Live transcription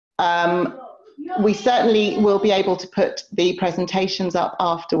We certainly will be able to put the presentations up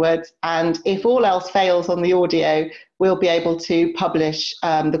afterwards, and if all else fails on the audio, we'll be able to publish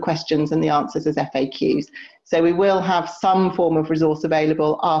the questions and the answers as FAQs. So we will have some form of resource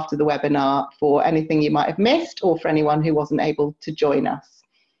available after the webinar for anything you might have missed or for anyone who wasn't able to join us.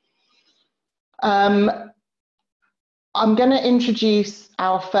 I'm going to introduce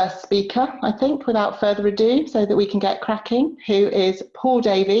our first speaker, I think, without further ado, so that we can get cracking, who is Paul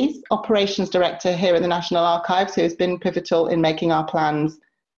Davies, Operations Director here at the National Archives, who has been pivotal in making our plans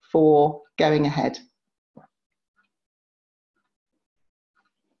for going ahead.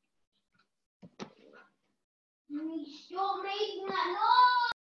 Stop making that noise!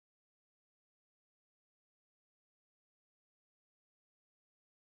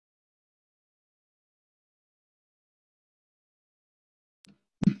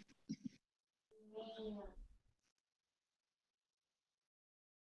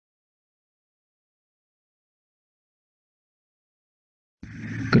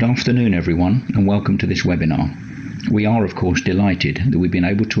 Good afternoon everyone, and welcome to this webinar. We are of course delighted that we've been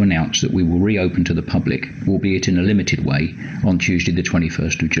able to announce that we will reopen to the public, albeit in a limited way, on Tuesday the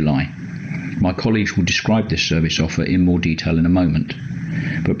 21st of July. My colleagues will describe this service offer in more detail in a moment,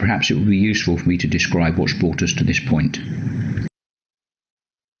 but perhaps it would be useful for me to describe what's brought us to this point.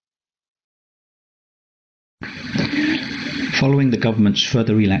 Following the government's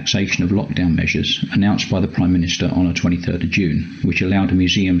further relaxation of lockdown measures announced by the Prime Minister on the 23rd of June, which allowed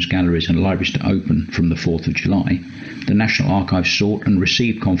museums, galleries and libraries to open from the 4th of July, the National Archives sought and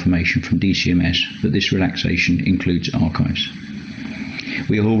received confirmation from DCMS that this relaxation includes archives.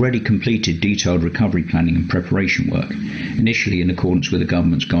 We have already completed detailed recovery planning and preparation work, initially in accordance with the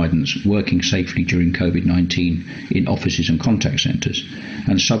government's guidance, working safely during COVID-19 in offices and contact centres,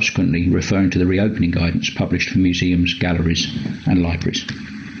 and subsequently referring to the reopening guidance published for museums, galleries and libraries.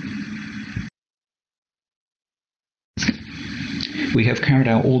 We have carried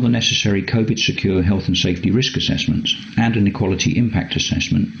out all the necessary COVID-secure health and safety risk assessments and an equality impact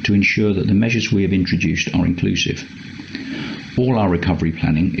assessment to ensure that the measures we have introduced are inclusive. All our recovery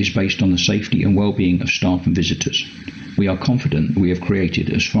planning is based on the safety and well-being of staff and visitors. We are confident that we have created,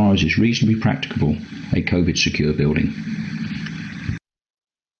 as far as is reasonably practicable, a COVID-secure building.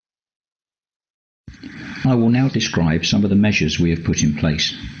 I will now describe some of the measures we have put in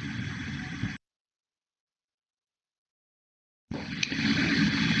place.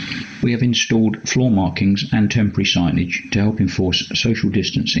 We have installed floor markings and temporary signage to help enforce social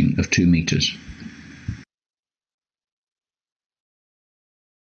distancing of 2 metres.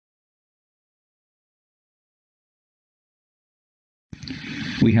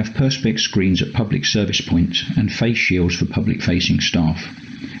 We have perspex screens at public service points and face shields for public-facing staff.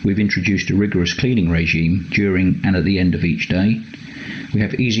 We've introduced a rigorous cleaning regime during and at the end of each day. We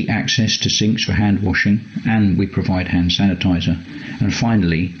have easy access to sinks for hand washing, and we provide hand sanitizer. And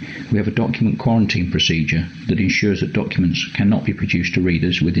finally, we have a document quarantine procedure that ensures that documents cannot be produced to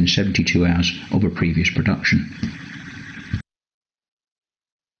readers within 72 hours of a previous production.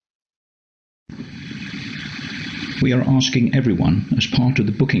 We are asking everyone, as part of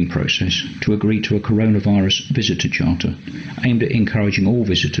the booking process, to agree to a coronavirus visitor charter, aimed at encouraging all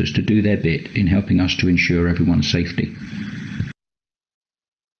visitors to do their bit in helping us to ensure everyone's safety.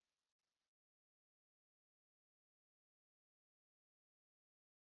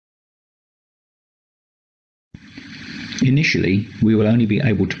 Initially, we will only be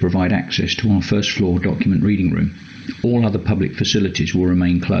able to provide access to our first floor document reading room. All other public facilities will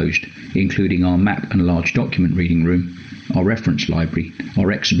remain closed, including our map and large document reading room, our reference library,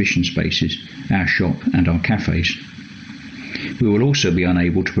 our exhibition spaces, our shop and our cafes. We will also be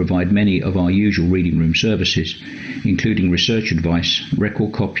unable to provide many of our usual reading room services, including research advice,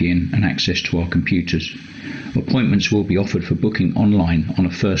 record copying and access to our computers. Appointments will be offered for booking online on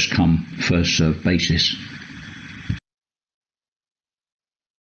a first-come, first-served basis.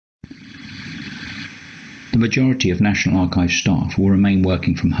 The majority of National Archives staff will remain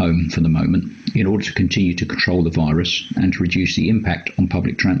working from home for the moment in order to continue to control the virus and to reduce the impact on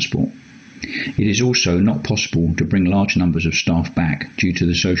public transport. It is also not possible to bring large numbers of staff back due to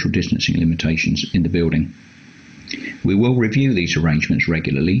the social distancing limitations in the building. We will review these arrangements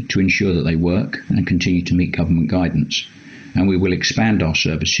regularly to ensure that they work and continue to meet government guidance, and we will expand our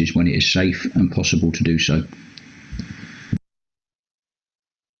services when it is safe and possible to do so.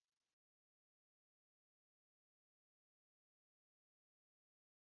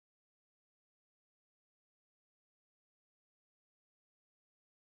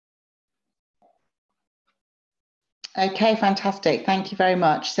 Okay, fantastic. Thank you very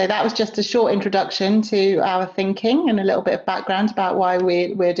much. So that was just a short introduction to our thinking and a little bit of background about why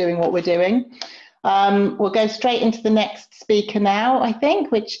we're doing what we're doing. We'll go straight into the next speaker now, I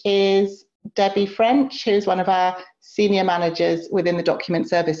think, which is Debbie French, who's one of our senior managers within the document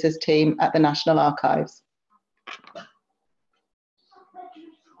services team at the National Archives.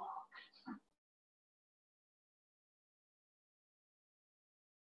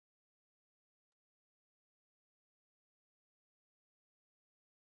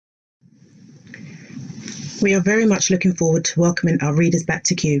 We are very much looking forward to welcoming our readers back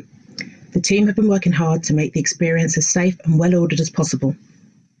to Kew. The team have been working hard to make the experience as safe and well ordered as possible.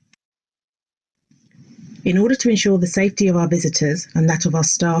 In order to ensure the safety of our visitors and that of our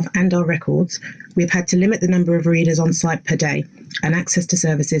staff and our records, we have had to limit the number of readers on site per day, and access to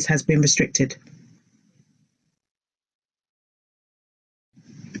services has been restricted.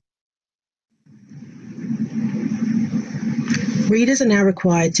 Readers are now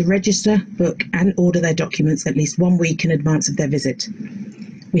required to register, book and order their documents at least 1 week in advance of their visit.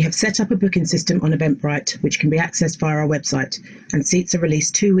 We have set up a booking system on Eventbrite which can be accessed via our website, and seats are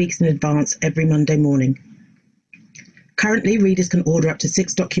released 2 weeks in advance every Monday morning. Currently, readers can order up to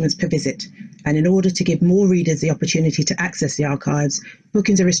 6 documents per visit, and in order to give more readers the opportunity to access the archives,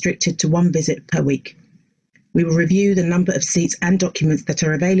 bookings are restricted to 1 visit per week. We will review the number of seats and documents that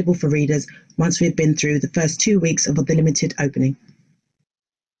are available for readers once we have been through the first 2 weeks of the limited opening.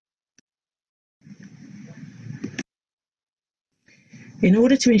 In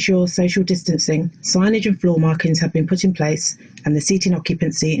order to ensure social distancing, signage and floor markings have been put in place, and the seating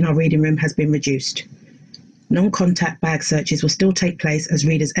occupancy in our reading room has been reduced. Non-contact bag searches will still take place as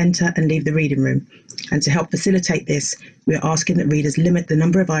readers enter and leave the reading room, and to help facilitate this, we are asking that readers limit the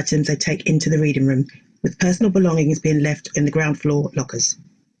number of items they take into the reading room, with personal belongings being left in the ground floor lockers.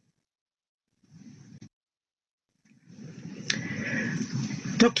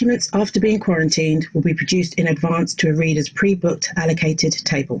 Documents after being quarantined will be produced in advance to a reader's pre-booked allocated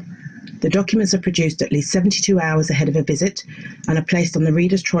table. The documents are produced at least 72 hours ahead of a visit and are placed on the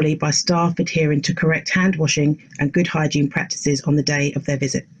reader's trolley by staff adhering to correct hand washing and good hygiene practices on the day of their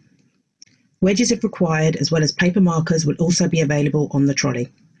visit. Wedges, if required, as well as paper markers, will also be available on the trolley.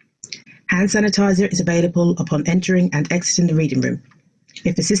 Hand sanitizer is available upon entering and exiting the reading room.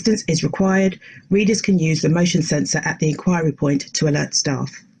 If assistance is required, readers can use the motion sensor at the inquiry point to alert staff.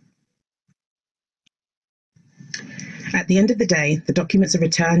 At the end of the day, the documents are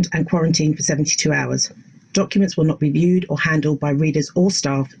returned and quarantined for 72 hours. Documents will not be viewed or handled by readers or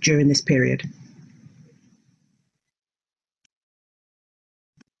staff during this period.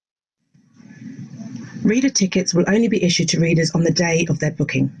 Reader tickets will only be issued to readers on the day of their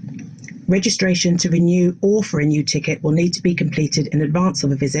booking. Registration to renew or for a new ticket will need to be completed in advance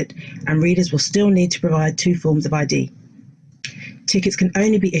of a visit, and readers will still need to provide 2 forms of ID. Tickets can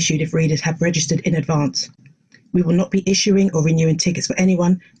only be issued if readers have registered in advance. We will not be issuing or renewing tickets for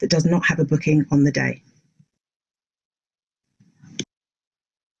anyone that does not have a booking on the day.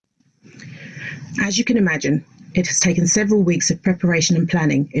 As you can imagine, it has taken several weeks of preparation and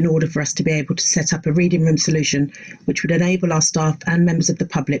planning in order for us to be able to set up a reading room solution which would enable our staff and members of the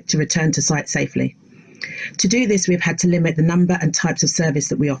public to return to site safely. To do this, we have had to limit the number and types of service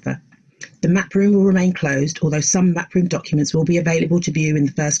that we offer. The map room will remain closed, although some map room documents will be available to view in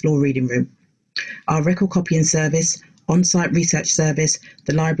the first floor reading room. Our record copying service, on-site research service,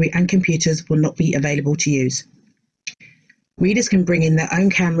 the library and computers will not be available to use. Readers can bring in their own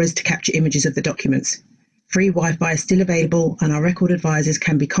cameras to capture images of the documents. Free Wi-Fi is still available, and our record advisors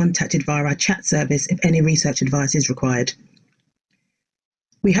can be contacted via our chat service if any research advice is required.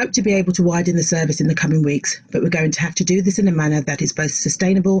 We hope to be able to widen the service in the coming weeks, but we're going to have to do this in a manner that is both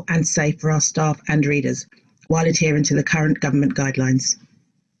sustainable and safe for our staff and readers, while adhering to the current government guidelines.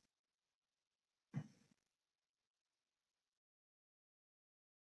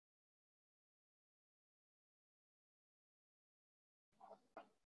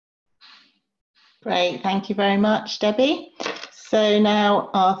 Great, thank you very much, Debbie. So now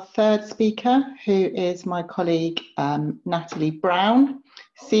our third speaker, who is my colleague Natalie Brown,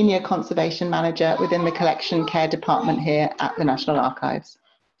 Senior Conservation Manager within the Collection Care Department here at the National Archives.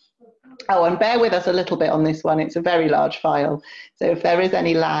 Oh, and bear with us a little bit on this one, it's a very large file. So if there is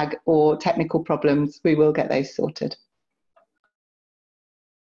any lag or technical problems, we will get those sorted.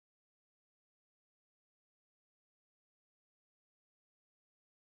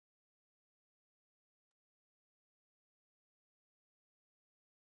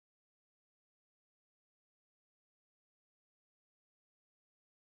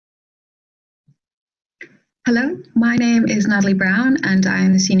 Hello, my name is Natalie Brown and I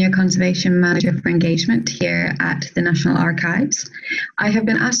am the Senior Conservation Manager for Engagement here at the National Archives. I have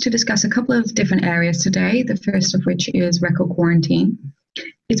been asked to discuss a couple of different areas today, the first of which is record quarantine.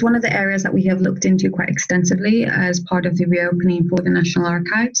 It's one of the areas that we have looked into quite extensively as part of the reopening for the National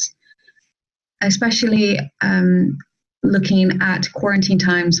Archives, especially looking at quarantine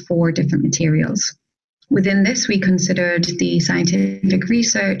times for different materials. Within this, we considered the scientific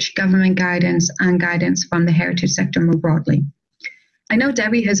research, government guidance, and guidance from the heritage sector more broadly. I know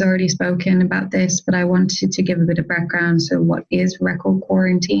Debbie has already spoken about this, but I wanted to give a bit of background. So what is record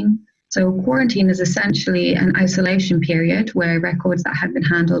quarantine? So quarantine is essentially an isolation period where records that have been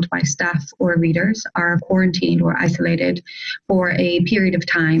handled by staff or readers are quarantined or isolated for a period of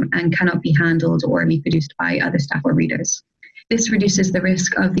time and cannot be handled or reproduced by other staff or readers. This reduces the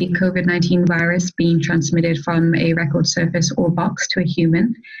risk of the COVID-19 virus being transmitted from a record surface or box to a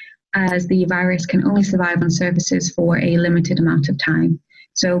human, as the virus can only survive on surfaces for a limited amount of time.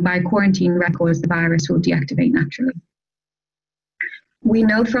 So by quarantining records, the virus will deactivate naturally. We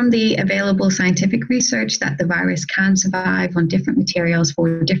know from the available scientific research that the virus can survive on different materials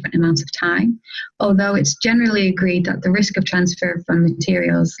for different amounts of time, although it's generally agreed that the risk of transfer from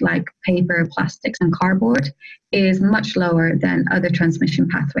materials like paper, plastics, and cardboard is much lower than other transmission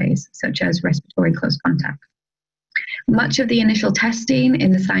pathways, such as respiratory close contact. Much of the initial testing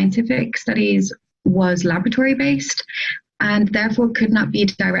in the scientific studies was laboratory-based, and therefore could not be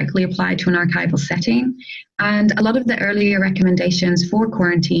directly applied to an archival setting. And a lot of the earlier recommendations for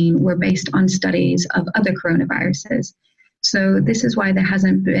quarantine were based on studies of other coronaviruses. So this is why there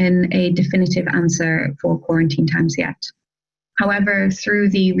hasn't been a definitive answer for quarantine times yet. However, through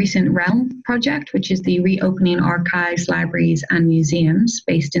the recent REALM project, which is the Reopening Archives, Libraries, and Museums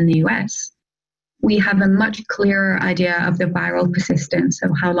based in the US, we have a much clearer idea of the viral persistence,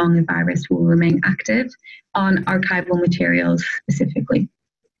 so how long the virus will remain active on archival materials specifically.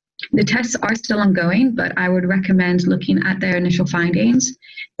 The tests are still ongoing, but I would recommend looking at their initial findings.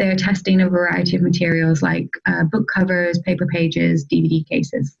 They're testing a variety of materials like book covers, paper pages, DVD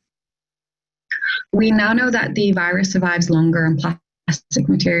cases. We now know that the virus survives longer on plastic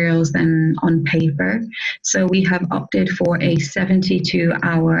materials than on paper, so we have opted for a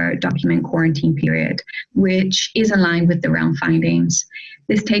 72-hour document quarantine period, which is in line with the REALM findings.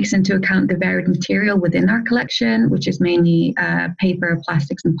 This takes into account the varied material within our collection, which is mainly paper,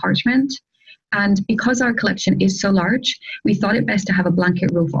 plastics, and parchment. And because our collection is so large, we thought it best to have a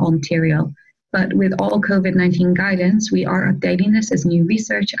blanket rule for all material. But with all COVID-19 guidance, we are updating this as new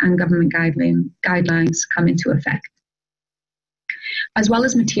research and government guidelines come into effect. As well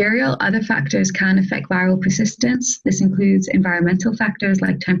as material, other factors can affect viral persistence. This includes environmental factors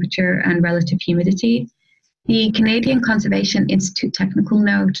like temperature and relative humidity. The Canadian Conservation Institute technical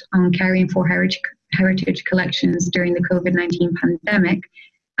note on caring for heritage collections during the COVID-19 pandemic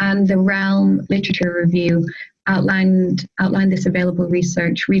and the REALM literature review outlined this available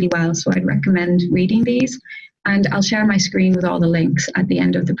research really well, so I'd recommend reading these, and I'll share my screen with all the links at the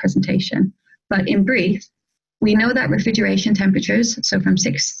end of the presentation. But in brief, we know that refrigeration temperatures, so from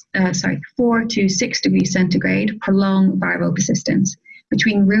 4 to 6 degrees centigrade, prolong viral persistence.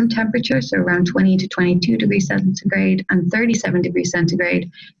 Between room temperature, so around 20 to 22 degrees centigrade, and 37 degrees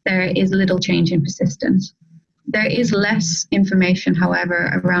centigrade, there is little change in persistence. There is less information,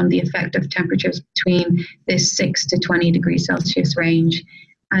 however, around the effect of temperatures between this 6 to 20 degrees Celsius range.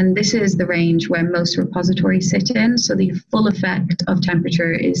 And this is the range where most repositories sit in, so the full effect of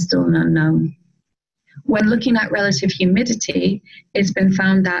temperature is still unknown. When looking at relative humidity, it's been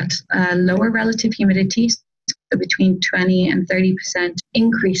found that lower relative humidity, so between 20 and 30%,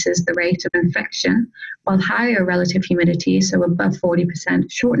 increases the rate of infection, while higher relative humidity, so above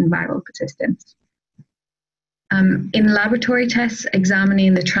 40%, shorten viral persistence. In laboratory tests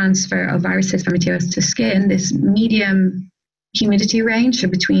examining the transfer of viruses from materials to skin, this medium humidity range, so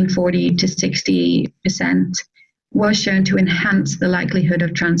between 40 to 60%, was shown to enhance the likelihood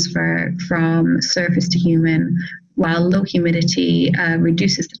of transfer from surface to human, while low humidity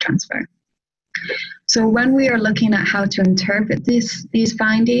reduces the transfer. So when we are looking at how to interpret these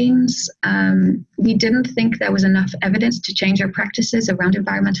findings, we didn't think there was enough evidence to change our practices around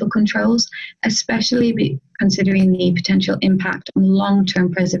environmental controls, especially considering the potential impact on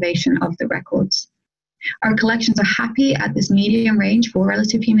long-term preservation of the records. Our collections are happy at this medium range for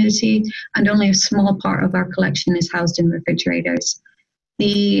relative humidity, and only a small part of our collection is housed in refrigerators.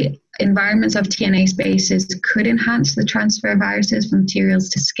 The environments of TNA spaces could enhance the transfer of viruses from materials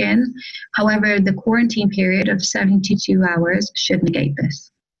to skin. However, the quarantine period of 72 hours should negate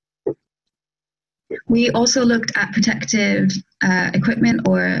this. We also looked at protective equipment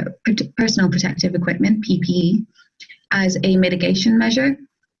or personal protective equipment, PPE, as a mitigation measure.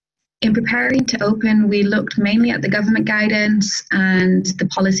 In preparing to open, we looked mainly at the government guidance and the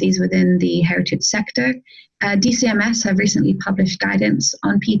policies within the heritage sector. DCMS have recently published guidance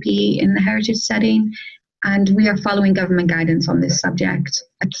on PPE in the heritage setting, and we are following government guidance on this subject.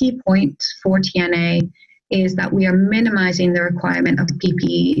 A key point for TNA is that we are minimizing the requirement of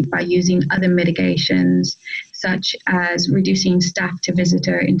PPE by using other mitigations, such as reducing staff to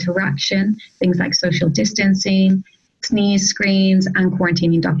visitor interaction, things like social distancing, sneeze screens, and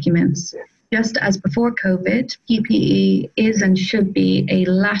quarantining documents. Just as before COVID, PPE is and should be a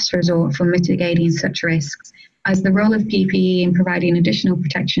last resort for mitigating such risks, as the role of PPE in providing additional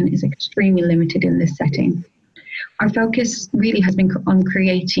protection is extremely limited in this setting. Our focus really has been on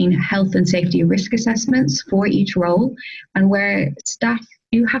creating health and safety risk assessments for each role, and where staff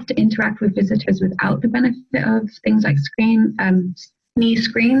do have to interact with visitors without the benefit of things like sneeze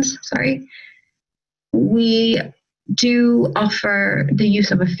screens, we do offer the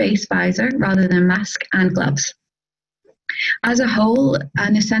use of a face visor rather than mask and gloves. As a whole,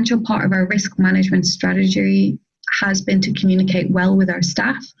 an essential part of our risk management strategy has been to communicate well with our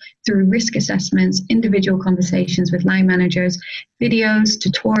staff through risk assessments, individual conversations with line managers, videos,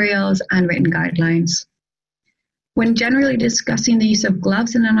 tutorials, and written guidelines. When generally discussing the use of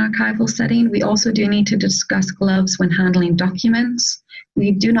gloves in an archival setting, we also do need to discuss gloves when handling documents.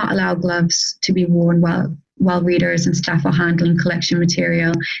 We do not allow gloves to be worn while readers and staff are handling collection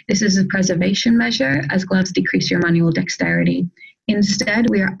material. This is a preservation measure, as gloves decrease your manual dexterity. Instead,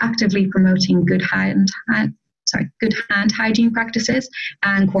 we are actively promoting good hand hygiene practices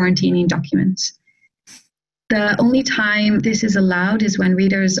and quarantining documents. The only time this is allowed is when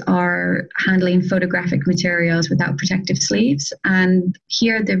readers are handling photographic materials without protective sleeves, and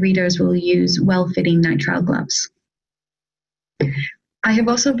here the readers will use well-fitting nitrile gloves. I have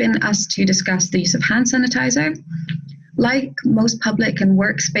also been asked to discuss the use of hand sanitizer. Like most public and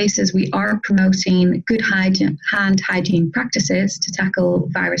workspaces, we are promoting good hand hygiene practices to tackle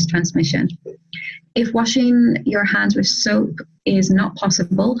virus transmission. If washing your hands with soap is not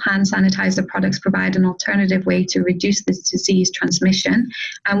possible, hand sanitizer products provide an alternative way to reduce this disease transmission,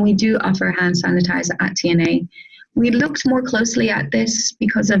 and we do offer hand sanitizer at TNA. We looked more closely at this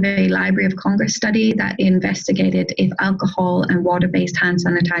because of a Library of Congress study that investigated if alcohol and water-based hand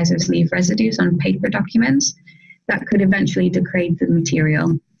sanitizers leave residues on paper documents that could eventually degrade the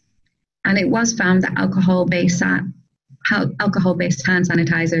material. And it was found that alcohol-based hand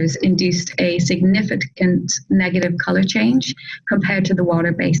sanitizers induced a significant negative color change compared to the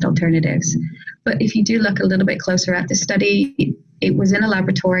water-based alternatives. But if you do look a little bit closer at the study, it was in a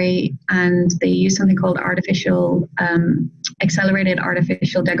laboratory and they used something called accelerated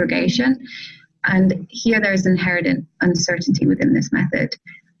artificial degradation. And here there's inherent uncertainty within this method.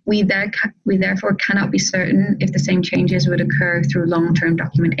 We therefore cannot be certain if the same changes would occur through long-term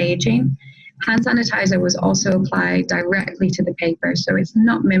document aging. Hand sanitizer was also applied directly to the paper, so it's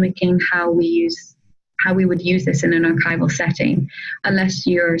not mimicking how we would use this in an archival setting, unless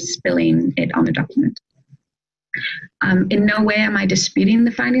you're spilling it on a document. In no way am I disputing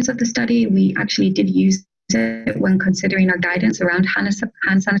the findings of the study. We actually did use it when considering our guidance around hand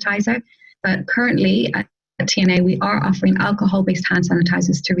sanitizer, but currently at TNA we are offering alcohol-based hand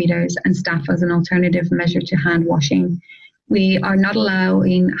sanitizers to readers and staff as an alternative measure to hand washing. We are not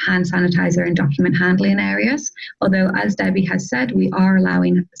allowing hand sanitizer in document handling areas, although as Debbie has said, we are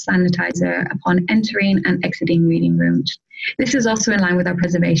allowing sanitizer upon entering and exiting reading rooms. This is also in line with our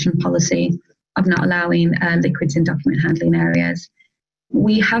preservation policy of not allowing liquids in document handling areas.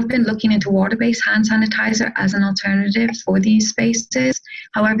 We have been looking into water-based hand sanitizer as an alternative for these spaces.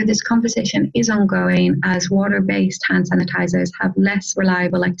 However, this conversation is ongoing as water-based hand sanitizers have less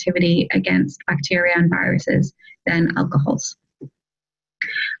reliable activity against bacteria and viruses than alcohols.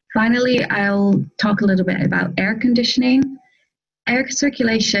 Finally, I'll talk a little bit about air conditioning. Air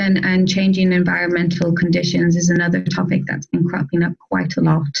circulation and changing environmental conditions is another topic that's been cropping up quite a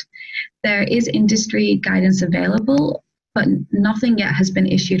lot. There is industry guidance available, but nothing yet has been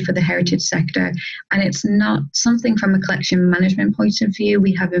issued for the heritage sector, and it's not something from a collection management point of view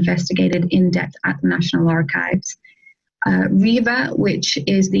we have investigated in depth at the National Archives. REVA, which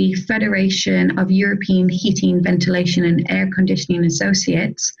is the Federation of European Heating, Ventilation and Air Conditioning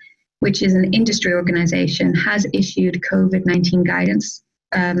Associates, which is an industry organization, has issued COVID-19 guidance,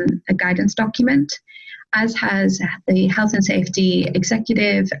 a guidance document, as has the Health and Safety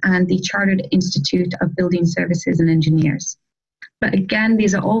Executive and the Chartered Institute of Building Services and Engineers. But again,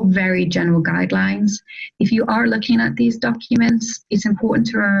 these are all very general guidelines. If you are looking at these documents, it's important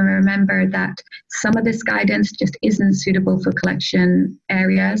to remember that some of this guidance just isn't suitable for collection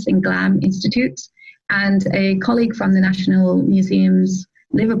areas in GLAM institutes. And a colleague from the National Museums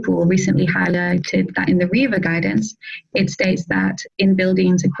Liverpool recently highlighted that in the RIVA guidance, it states that in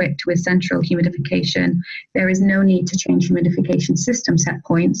buildings equipped with central humidification, there is no need to change humidification system set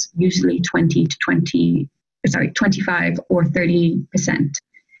points, usually 25 or 30%.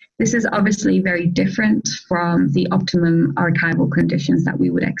 This is obviously very different from the optimum archival conditions that we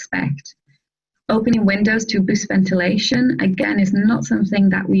would expect. Opening windows to boost ventilation, again, is not something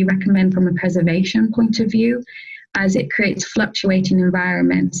that we recommend from a preservation point of view, as it creates fluctuating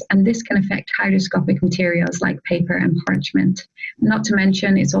environments, and this can affect hygroscopic materials like paper and parchment. Not to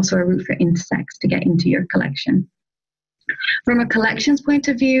mention, it's also a route for insects to get into your collection. From a collections point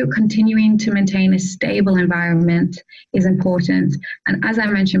of view, continuing to maintain a stable environment is important. And as I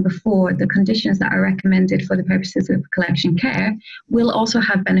mentioned before, the conditions that are recommended for the purposes of collection care will also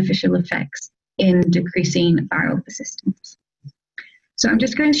have beneficial effects in decreasing viral persistence. So I'm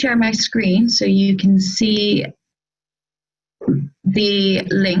just going to share my screen so you can see the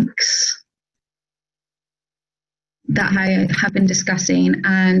links that I have been discussing,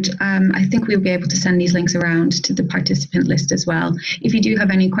 and I think we'll be able to send these links around to the participant list as well. If you do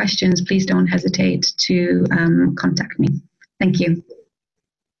have any questions, please don't hesitate to contact me. Thank you.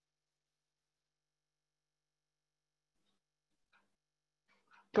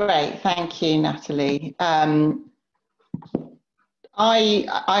 Great, thank you, Natalie.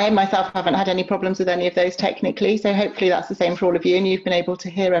 I myself haven't had any problems with any of those technically, so hopefully that's the same for all of you and you've been able to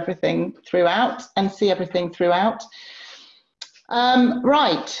hear everything throughout and see everything throughout.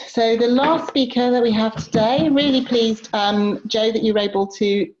 Right, so the last speaker that we have today, really pleased, Joe, that you were able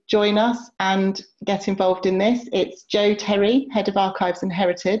to join us and get involved in this. It's Joe Terry, Head of Archives and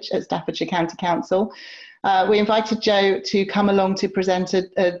Heritage at Staffordshire County Council. We invited Joe to come along to present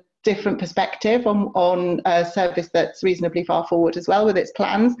a different perspective on a service that's reasonably far forward as well with its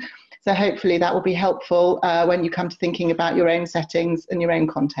plans. So hopefully that will be helpful when you come to thinking about your own settings and your own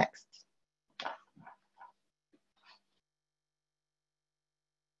contexts.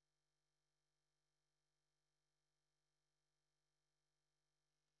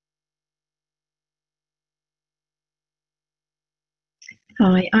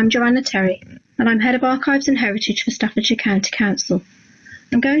 Hi, I'm Joanna Terry, and I'm Head of Archives and Heritage for Staffordshire County Council.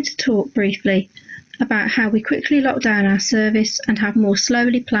 I'm going to talk briefly about how we quickly locked down our service and have more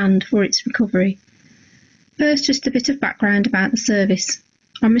slowly planned for its recovery. First, just a bit of background about the service.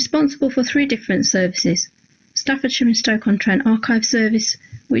 I'm responsible for 3 different services: Staffordshire and Stoke-on-Trent Archive Service,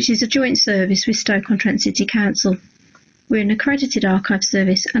 which is a joint service with Stoke-on-Trent City Council. We're an accredited archive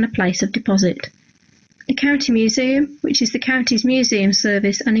service and a place of deposit. The County Museum, which is the county's museum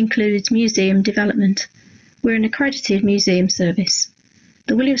service and includes museum development. We're an accredited museum service.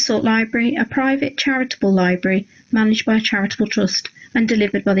 The William Salt Library, a private charitable library managed by a charitable trust and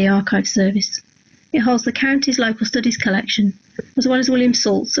delivered by the Archive Service. It holds the county's local studies collection, as well as William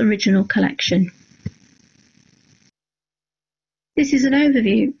Salt's original collection. This is an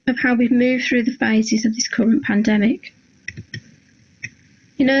overview of how we've moved through the phases of this current pandemic.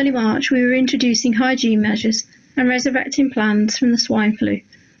 In early March, we were introducing hygiene measures and resurrecting plans from the swine flu,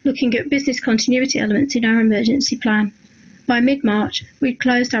 looking at business continuity elements in our emergency plan. By mid-March, we'd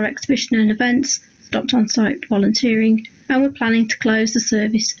closed our exhibition and events, stopped on-site volunteering, and were planning to close the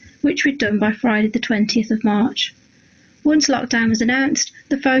service, which we'd done by Friday the 20th of March. Once lockdown was announced,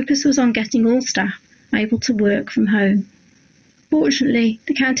 the focus was on getting all staff able to work from home. Fortunately,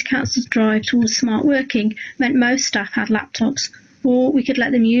 the County Council's drive towards smart working meant most staff had laptops, or we could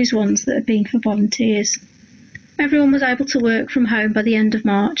let them use ones that had been for volunteers. Everyone was able to work from home by the end of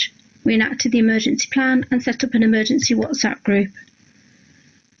March. We enacted the emergency plan and set up an emergency WhatsApp group.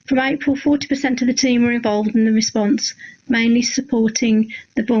 From April, 40% of the team were involved in the response, mainly supporting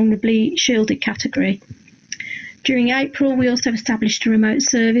the vulnerably shielded category. During April, we also established a remote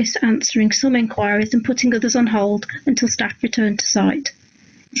service, answering some enquiries and putting others on hold until staff returned to site.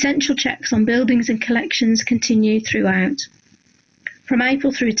 Essential checks on buildings and collections continued throughout. From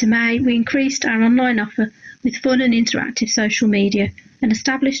April through to May, we increased our online offer with fun and interactive social media and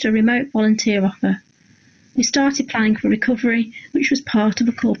established a remote volunteer offer. We started planning for recovery, which was part of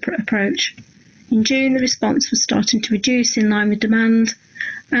a corporate approach. In June, the response was starting to reduce in line with demand,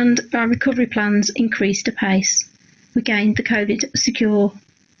 and our recovery plans increased apace. We gained the COVID secure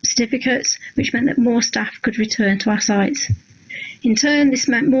certificates, which meant that more staff could return to our sites. In turn, this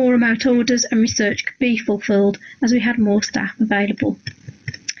meant more remote orders and research could be fulfilled as we had more staff available.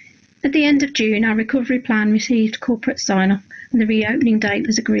 At the end of June, our recovery plan received corporate sign-off and the reopening date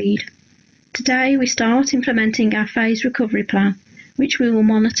was agreed. Today, we start implementing our phased recovery plan, which we will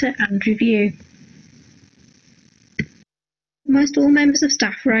monitor and review. Almost all members of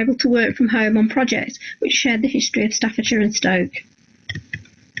staff were able to work from home on projects which shared the history of Staffordshire and Stoke.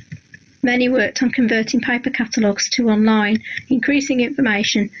 Many worked on converting paper catalogues to online, increasing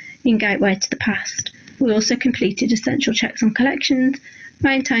information in Gateway to the Past. We also completed essential checks on collections,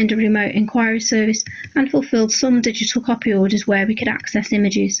 maintained a remote enquiry service and fulfilled some digital copy orders where we could access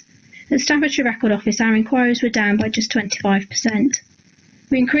images. At Staffordshire Record Office, our inquiries were down by just 25%.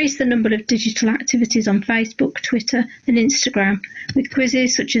 We increased the number of digital activities on Facebook, Twitter and Instagram with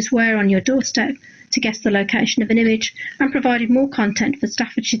quizzes such as Where on Your Doorstep to guess the location of an image, and provided more content for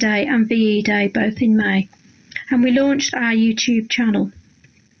Staffordshire Day and VE Day both in May. And we launched our YouTube channel.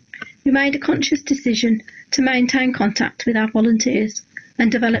 We made a conscious decision to maintain contact with our volunteers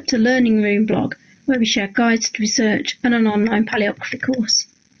and developed a learning room blog where we share guides to research and an online paleography course.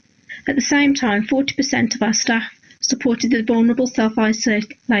 At the same time, 40% of our staff supported the Vulnerable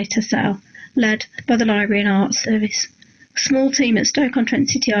Self-Isolator Cell, led by the Library and Arts Service. A small team at Stoke-on-Trent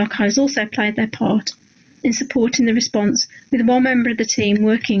City Archives also played their part in supporting the response, with one member of the team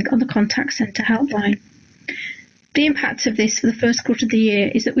working on the contact centre helpline. The impact of this for the first quarter of the year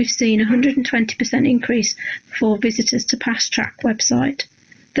is that we've seen a 120% increase for visitors to Past Track website,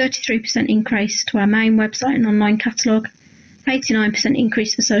 33% increase to our main website and online catalogue, 89%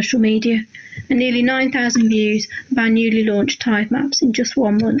 increase for social media, and nearly 9,000 views of our newly launched tide maps in just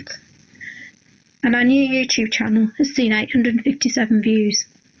 1 month. And our new YouTube channel has seen 857 views.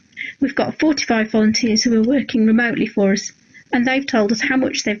 We've got 45 volunteers who are working remotely for us, and they've told us how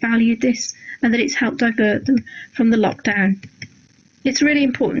much they valued this and that it's helped divert them from the lockdown. It's really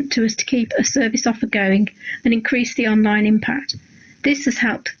important to us to keep a service offer going and increase the online impact. This has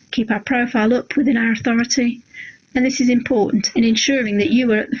helped keep our profile up within our authority, and this is important in ensuring that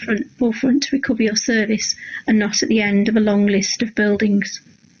you are at the forefront to recover your service and not at the end of a long list of buildings.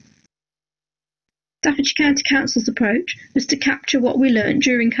 Staffordshire County Council's approach was to capture what we learned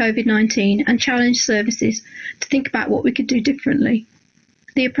during COVID-19 and challenge services to think about what we could do differently.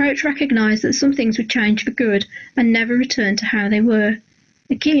 The approach recognised that some things would change for good and never return to how they were.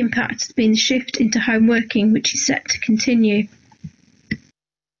 A key impact has been the shift into home working, which is set to continue.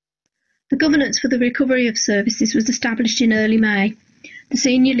 The governance for the recovery of services was established in early May. The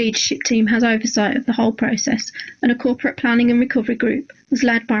senior leadership team has oversight of the whole process, and a corporate planning and recovery group was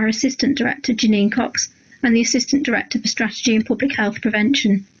led by our Assistant Director Janine Cox and the Assistant Director for Strategy and Public Health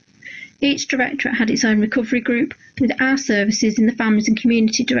Prevention. Each directorate had its own recovery group, with our services in the Families and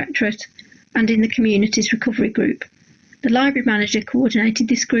Community Directorate and in the Communities Recovery Group. The Library Manager coordinated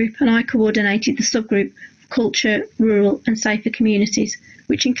this group, and I coordinated the subgroup of Culture, Rural and Safer Communities,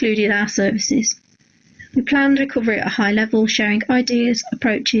 which included our services. We planned recovery at a high level, sharing ideas,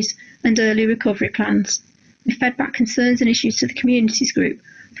 approaches and early recovery plans. We fed back concerns and issues to the communities group,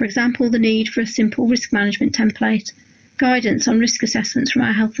 for example the need for a simple risk management template, guidance on risk assessments from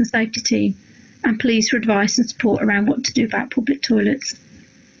our health and safety team, and pleas for advice and support around what to do about public toilets.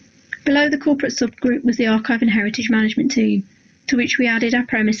 Below the corporate subgroup was the Archive and Heritage Management team, to which we added our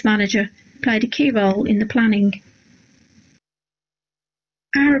premise manager, who played a key role in the planning.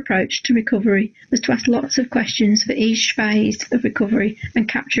 Our approach to recovery was to ask lots of questions for each phase of recovery and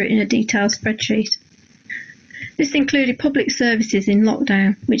capture it in a detailed spreadsheet. This included public services in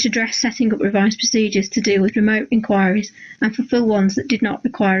lockdown, which addressed setting up revised procedures to deal with remote inquiries and fulfil ones that did not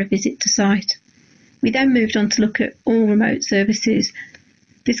require a visit to site. We then moved on to look at all remote services.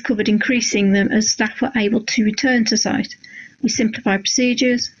 This covered increasing them as staff were able to return to site. We simplified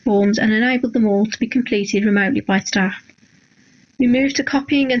procedures, forms and enabled them all to be completed remotely by staff. We moved to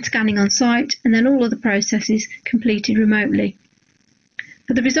copying and scanning on site, and then all other processes completed remotely.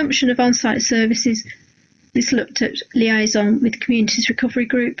 For the resumption of on-site services, this looked at liaison with the Communities Recovery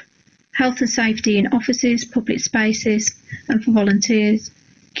Group, health and safety in offices, public spaces and for volunteers,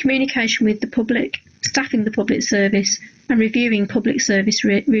 communication with the public, staffing the public service and reviewing public service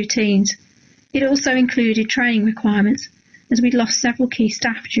routines. It also included training requirements, as we'd lost several key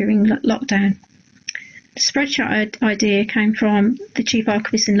staff during lockdown. The spreadsheet idea came from the Chief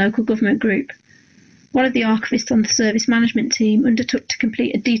Archivist and Local Government Group. One of the archivists on the service management team undertook to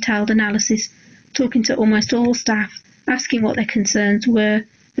complete a detailed analysis, talking to almost all staff, asking what their concerns were,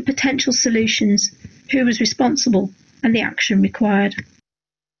 the potential solutions, who was responsible, and the action required.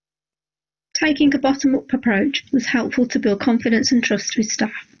 Taking a bottom-up approach was helpful to build confidence and trust with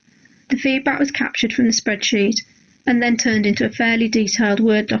staff. The feedback was captured from the spreadsheet and then turned into a fairly detailed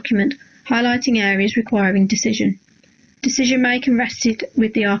Word document highlighting areas requiring decision. Decision-making rested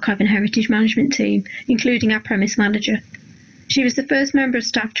with the Archive and Heritage Management team, including our premise manager. She was the first member of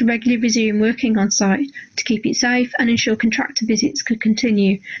staff to regularly resume working on site to keep it safe and ensure contractor visits could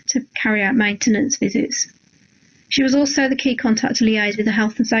continue to carry out maintenance visits. She was also the key contact to liaise with the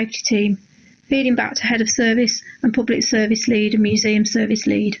health and safety team, feeding back to head of service and public service lead and museum service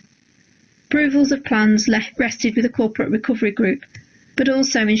lead. Approvals of plans rested with the corporate recovery group, but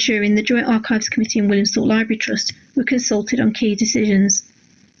also ensuring the Joint Archives Committee and William Salt Library Trust were consulted on key decisions.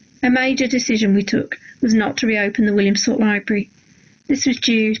 A major decision we took was not to reopen the William Salt Library. This was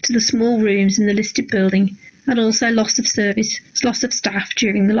due to the small rooms in the listed building and also loss of staff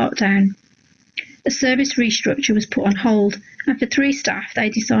during the lockdown. A service restructure was put on hold, and for 3 staff they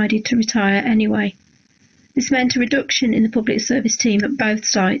decided to retire anyway. This meant a reduction in the public service team at both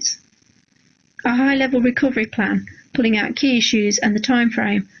sites. A high-level recovery plan, pulling out key issues and the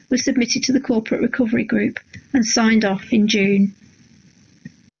timeframe, was submitted to the corporate recovery group and signed off in June.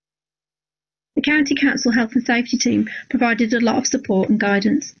 The County Council Health and Safety team provided a lot of support and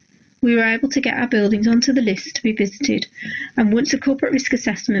guidance. We were able to get our buildings onto the list to be visited, and once a corporate risk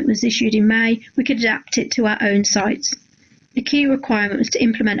assessment was issued in May, we could adapt it to our own sites. The key requirement was to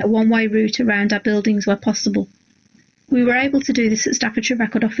implement a one-way route around our buildings where possible. We were able to do this at Staffordshire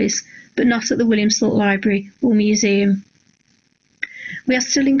Record Office, but not at the William Salt Library or Museum. We are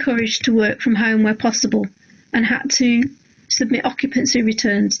still encouraged to work from home where possible and had to submit occupancy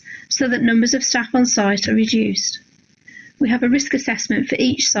returns so that numbers of staff on site are reduced. We have a risk assessment for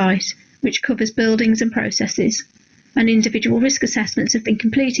each site, which covers buildings and processes, and individual risk assessments have been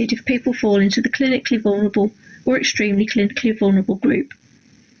completed if people fall into the clinically vulnerable or extremely clinically vulnerable group.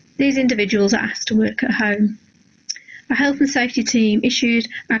 These individuals are asked to work at home. Our health and safety team issued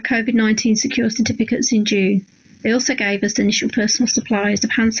our COVID-19 secure certificates in June. They also gave us initial personal supplies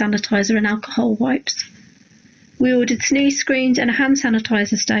of hand sanitizer and alcohol wipes. We ordered sneeze screens and a hand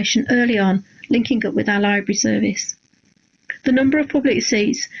sanitizer station early on, linking up with our library service. The number of public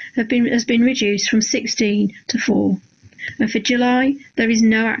seats has been reduced from 16 to 4, and for July there is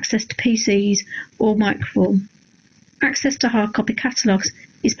no access to PCs or microfilm. Access to hard copy catalogues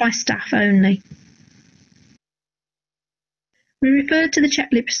is by staff only. We referred to the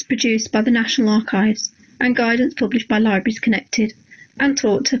checklists produced by the National Archives and guidance published by Libraries Connected, and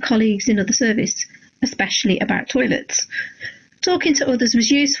talked to colleagues in other services, especially about toilets. Talking to others was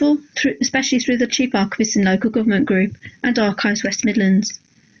useful, especially through the Chief Archivist and Local Government Group and Archives West Midlands.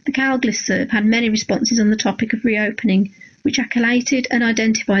 The CALG listserv had many responses on the topic of reopening, which I collated and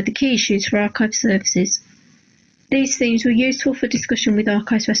identified the key issues for archive services. These themes were useful for discussion with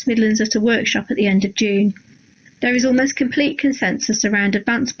Archives West Midlands at a workshop at the end of June. There is almost complete consensus around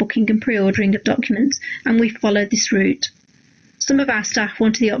advance booking and pre-ordering of documents, and we followed this route. Some of our staff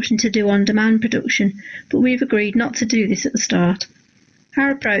wanted the option to do on-demand production, but we've agreed not to do this at the start.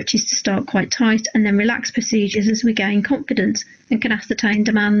 Our approach is to start quite tight and then relax procedures as we gain confidence and can ascertain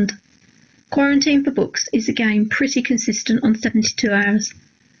demand. Quarantine for books is again pretty consistent on 72 hours.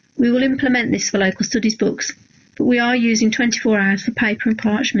 We will implement this for local studies books, but we are using 24 hours for paper and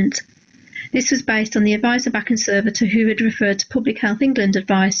parchment. This was based on the advice of our conservator, who had referred to Public Health England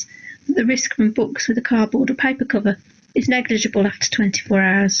advice that the risk from books with a cardboard or paper cover is negligible after 24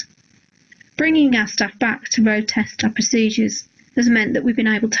 hours. Bringing our staff back to road test our procedures has meant that we've been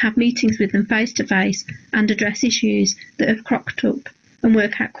able to have meetings with them face to face and address issues that have cropped up and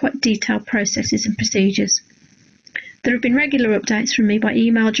work out quite detailed processes and procedures. There have been regular updates from me by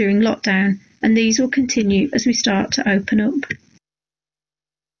email during lockdown, and these will continue as we start to open up.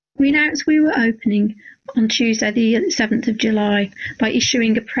 We announced we were opening on Tuesday the 7th of July by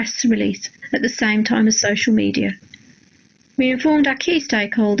issuing a press release at the same time as social media. We informed our key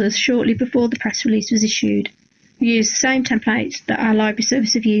stakeholders shortly before the press release was issued. We used the same templates that our library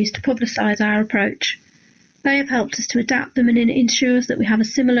service have used to publicise our approach. They have helped us to adapt them, and it ensures that we have a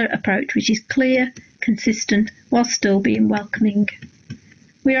similar approach which is clear, consistent, while still being welcoming.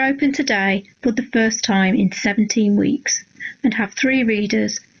 We are open today for the first time in 17 weeks and have 3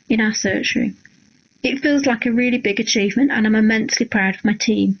 readers in our search room. It feels like a really big achievement, and I'm immensely proud of my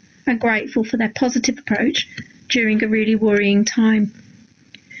team and grateful for their positive approach during a really worrying time.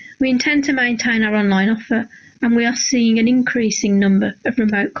 We intend to maintain our online offer, and we are seeing an increasing number of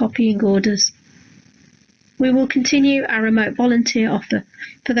remote copying orders. We will continue our remote volunteer offer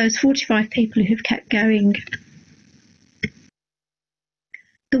for those 45 people who have kept going.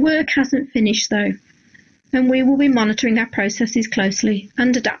 The work hasn't finished though, and we will be monitoring our processes closely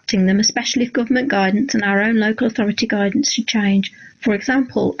and adapting them, especially if government guidance and our own local authority guidance should change, for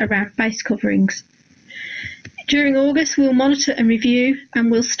example around face coverings. During August, we'll monitor and review, and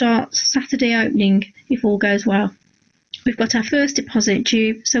we'll start Saturday opening if all goes well. We've got our first deposit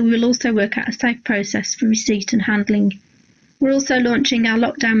due, so we will also work out a safe process for receipt and handling. We're also launching our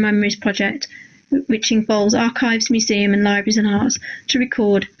Lockdown Memories project, which involves archives, museum and libraries and arts to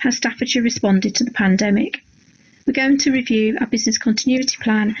record how Staffordshire responded to the pandemic. We're going to review our business continuity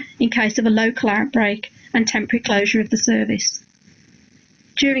plan in case of a local outbreak and temporary closure of the service.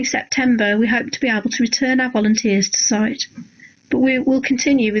 During September, we hope to be able to return our volunteers to site, but we will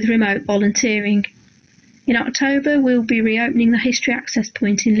continue with remote volunteering. In October, we'll be reopening the History Access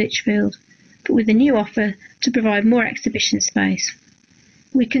Point in Lichfield, but with a new offer to provide more exhibition space.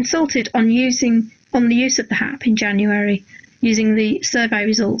 We consulted on the use of the HAP in January, using the survey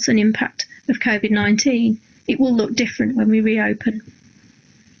results and impact of COVID-19. It will look different when we reopen.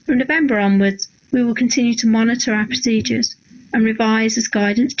 From November onwards, we will continue to monitor our procedures and revise as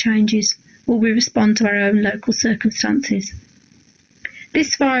guidance changes or we respond to our own local circumstances.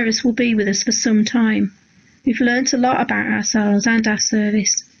 This virus will be with us for some time. We've learnt a lot about ourselves and our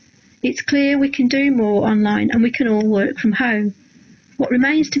service. It's clear we can do more online and we can all work from home. What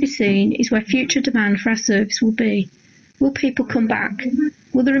remains to be seen is where future demand for our service will be. Will people come back?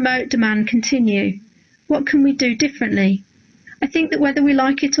 Will the remote demand continue? What can we do differently? I think that whether we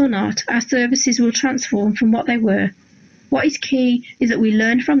like it or not, our services will transform from what they were. What is key is that we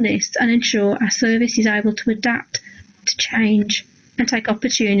learn from this and ensure our service is able to adapt, to change and take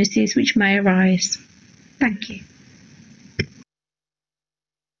opportunities which may arise. Thank you.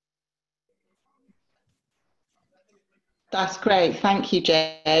 That's great. Thank you, Jo.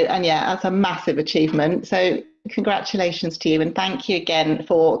 And yeah, that's a massive achievement. So congratulations to you. And thank you again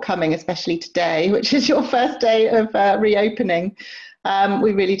for coming, especially today, which is your first day of reopening.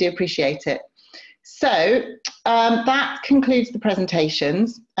 We really do appreciate it. So that concludes the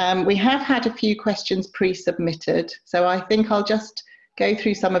presentations. We have had a few questions pre-submitted. So I think I'll just go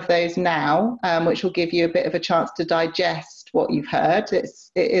through some of those now, which will give you a bit of a chance to digest what you've heard. It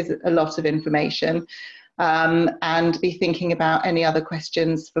is a lot of information. And be thinking about any other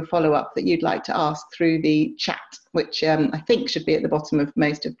questions for follow-up that you'd like to ask through the chat, which I think should be at the bottom of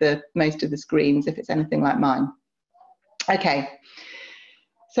most of the screens if it's anything like mine. Okay,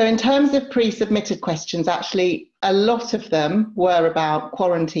 so in terms of pre-submitted questions, actually a lot of them were about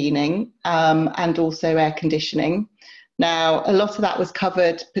quarantining and also air conditioning. Now, a lot of that was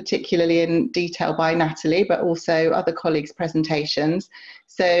covered particularly in detail by Natalie, but also other colleagues' presentations.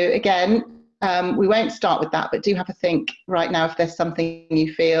 So again, we won't start with that, but do have a think right now if there's something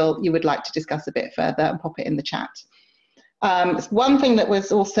you feel you would like to discuss a bit further and pop it in the chat. One thing that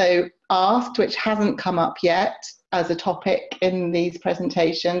was also asked, which hasn't come up yet as a topic in these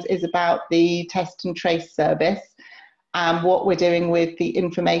presentations, is about the test and trace service and what we're doing with the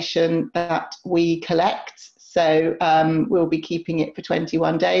information that we collect. So we'll be keeping it for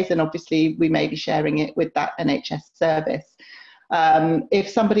 21 days and obviously we may be sharing it with that NHS service. If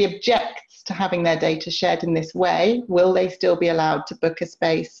somebody objects to having their data shared in this way, will they still be allowed to book a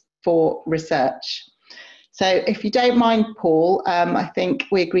space for research? So if you don't mind, Paul, I think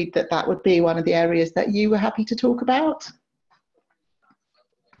we agreed that that would be one of the areas that you were happy to talk about.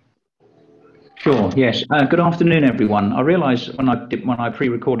 Sure, yes. Good afternoon, everyone. I realised when I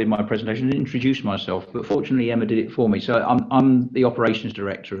pre-recorded my presentation, I didn't introduce myself, but fortunately Emma did it for me. So I'm the Operations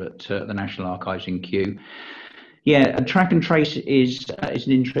Director at the National Archives in Kew. Yeah, track and trace is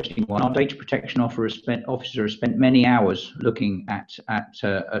an interesting one. Our data protection officer has spent many hours looking at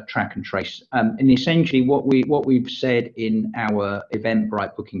track and trace. And essentially, what we've said in our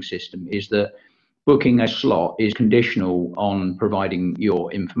Eventbrite booking system is that booking a slot is conditional on providing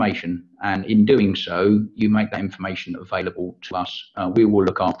your information, and in doing so, you make that information available to us. We will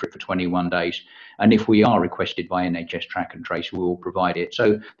look after it for 21 days, and if we are requested by NHS Track and Trace, we will provide it.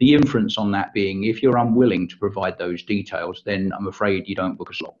 So the inference on that being, if you're unwilling to provide those details, then I'm afraid you don't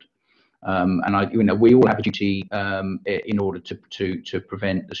book a slot. And we all have a duty in order to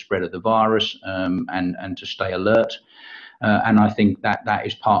prevent the spread of the virus and to stay alert. And I think that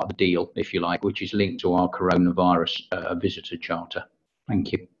is part of the deal, if you like, which is linked to our coronavirus visitor charter.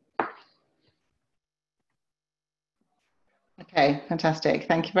 Thank you. Okay, fantastic.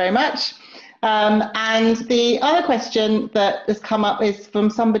 Thank you very much. And the other question that has come up is from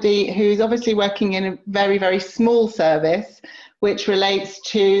somebody who's obviously working in a very, very small service, which relates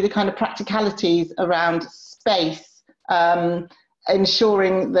to the kind of practicalities around space,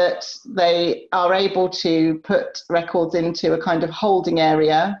 ensuring that they are able to put records into a kind of holding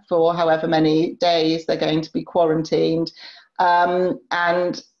area for however many days they're going to be quarantined,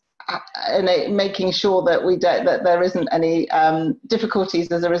 and making sure that that there isn't any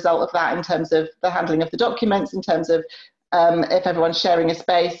difficulties as a result of that in terms of the handling of the documents, in terms of if everyone's sharing a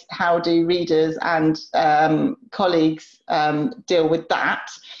space, how do readers and colleagues deal with that?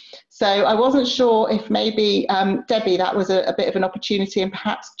 So I wasn't sure if maybe, Debbie, that was a bit of an opportunity, and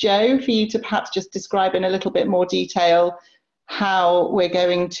perhaps Jo, for you to perhaps just describe in a little bit more detail how we're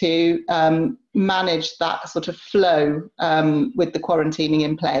going to manage that sort of flow with the quarantining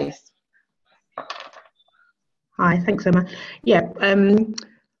in place. Hi, thanks, Emma. Yeah,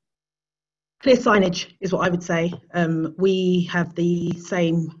 clear signage is what I would say. We have the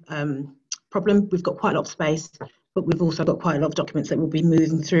same problem. We've got quite a lot of space, but we've also got quite a lot of documents that will be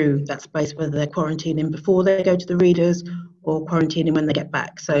moving through that space, whether they're quarantining before they go to the readers or quarantining when they get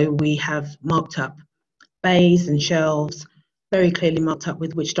back. So we have marked up bays and shelves, very clearly marked up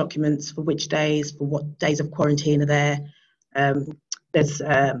with which documents for which days, for what days of quarantine are there. There's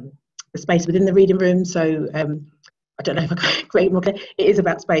a space within the reading room, so I don't know if I got it great. It is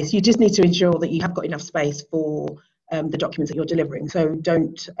about space. You just need to ensure that you have got enough space for the documents that you're delivering. So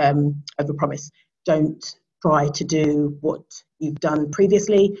don't overpromise. Don't try to do what you've done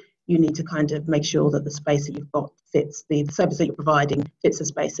previously. You need to kind of make sure that the space that you've got fits the service that you're providing, fits the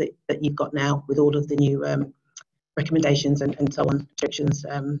space that you've got now with all of the new recommendations and so on, restrictions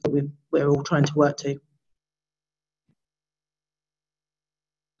that we're all trying to work to.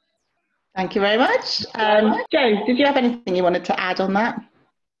 Thank you very much. Jo, did you have anything you wanted to add on that?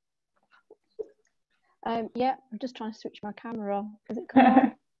 Yeah, I'm just trying to switch my camera on. Has it come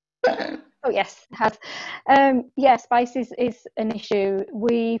on? Oh yes, it has. Yeah, space is an issue.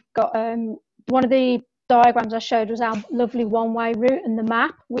 We've got one of the diagrams I showed was our lovely one-way route and the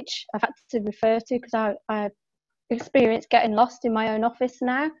map, which I've had to refer to because I've experienced getting lost in my own office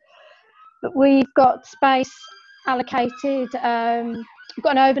now. But we've got space allocated. We've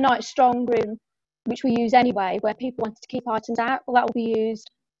got an overnight strong room, which we use anyway, where people wanted to keep items out. Well, that will be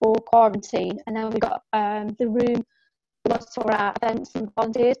used for quarantine. And then we've got the room was for our events and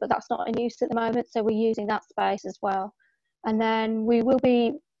volunteers, but that's not in use at the moment, so we're using that space as well. And then we will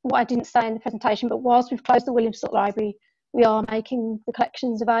be, what I didn't say in the presentation, but whilst we've closed the Williamstock Library, we are making the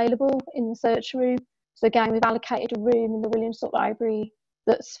collections available in the search room. So again, we've allocated a room in the Williamstock Library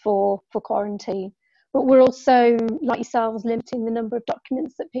that's for quarantine. But we're also, like yourselves, limiting the number of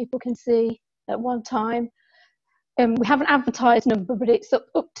documents that people can see at one time. We have an advertised number, but it's up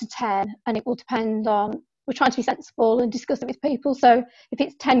to 10, and it will depend on, we're trying to be sensible and discuss it with people. So if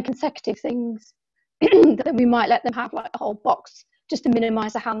it's 10 consecutive things, then we might let them have like a whole box just to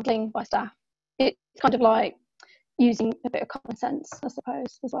minimise the handling by staff. It's kind of like using a bit of common sense, I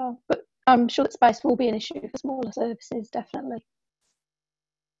suppose, as well. But I'm sure that space will be an issue for smaller services, definitely.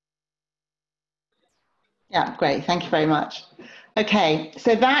 Yeah, great. Thank you very much. Okay,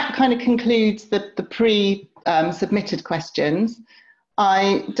 so that kind of concludes the pre-submitted questions.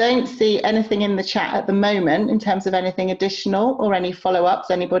 I don't see anything in the chat at the moment in terms of anything additional or any follow-ups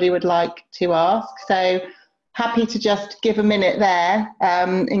anybody would like to ask. So happy to just give a minute there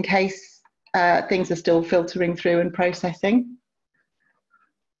in case things are still filtering through and processing.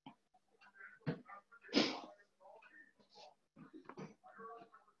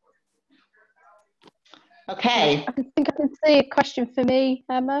 Okay. I think I can see a question for me,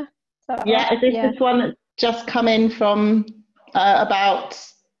 Emma. Yeah, right? Is this one that's just come in from about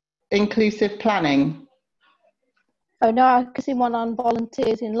inclusive planning? Oh no, I can see one on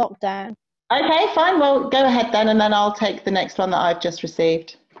volunteers in lockdown. Okay, fine. Well, go ahead then, and then I'll take the next one that I've just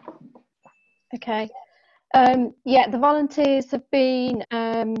received. Okay. Yeah, the volunteers have been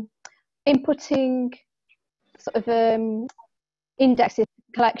inputting sort of indexes,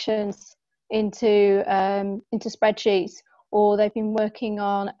 collections into spreadsheets, or they've been working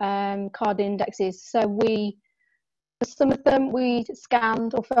on card indexes. So for some of them, we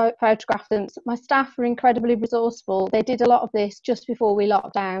scanned or photographed them. My staff are incredibly resourceful. They did a lot of this just before we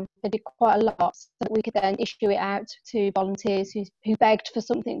locked down. They did quite a lot so that we could then issue it out to volunteers who begged for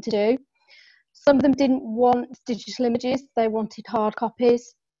something to do. Some of them didn't want digital images, they wanted hard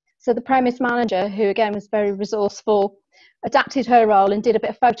copies. So the premise manager, who again was very resourceful, adapted her role and did a bit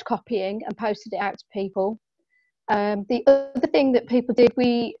of photocopying and posted it out to people. The other thing that people did,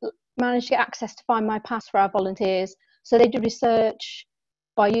 we managed to get access to Find My Pass for our volunteers. So they did research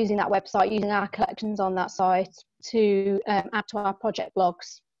by using that website, using our collections on that site to add to our project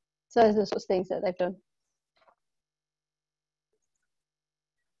blogs. So those are the sorts of things that they've done.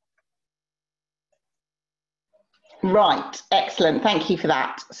 Right, excellent. Thank you for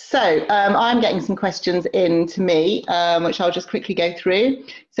that. So I'm getting some questions in to me, which I'll just quickly go through.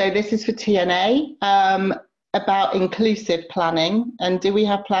 So this is for TNA about inclusive planning, and do we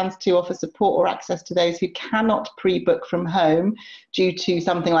have plans to offer support or access to those who cannot pre-book from home due to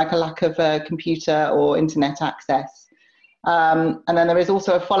something like a lack of computer or internet access? And then there is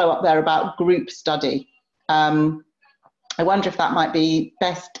also a follow-up there about group study. I wonder if that might be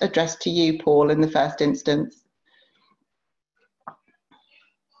best addressed to you, Paul, in the first instance.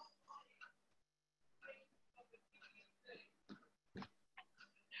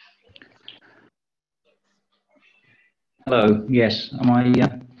 Hello. Yes.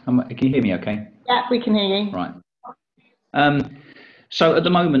 Can you hear me okay? Yeah, we can hear you. Right. So at the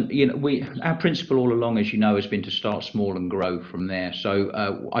moment, our principle all along, as you know, has been to start small and grow from there.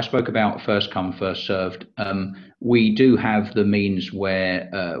 So I spoke about first come, first served. We do have the means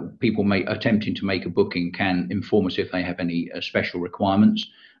where people attempting to make a booking can inform us if they have any special requirements,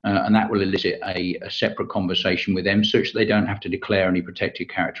 and that will elicit a separate conversation with them, such that they don't have to declare any protected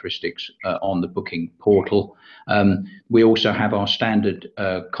characteristics on the booking portal. We also have our standard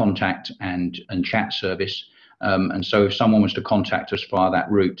contact and chat service. And so if someone was to contact us via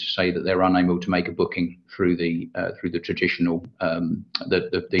that route to say that they're unable to make a booking through the traditional,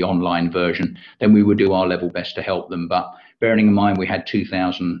 the online version, then we would do our level best to help them. But bearing in mind we had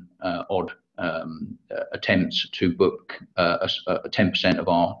 2,000 odd attempts to book 10% of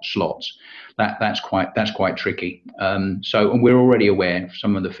our slots, that's quite tricky. And we're already aware of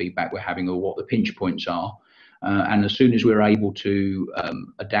some of the feedback we're having or what the pinch points are. And as soon as we're able to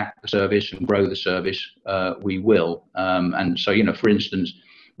adapt the service and grow the service, we will. And so, for instance,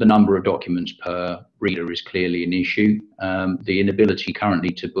 the number of documents per reader is clearly an issue. The inability currently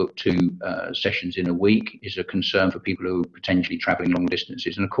to book 2 sessions in a week is a concern for people who are potentially travelling long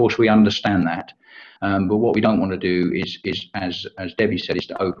distances. And of course, we understand that. But what we don't want to do is as Debbie said, is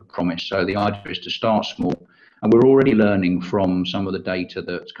to overpromise. So the idea is to start small. And we're already learning from some of the data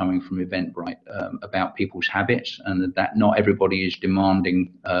that's coming from Eventbrite about people's habits, and that not everybody is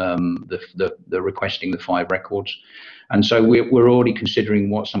demanding the requesting the 5 records. And so we're already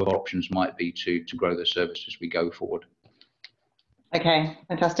considering what some of our options might be to grow the service as we go forward. Okay,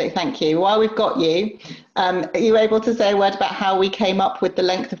 fantastic, thank you. While we've got you, are you able to say a word about how we came up with the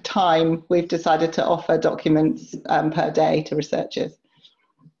length of time we've decided to offer documents per day to researchers?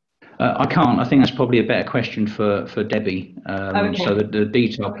 I can't. I think that's probably a better question for Debbie. Okay. So the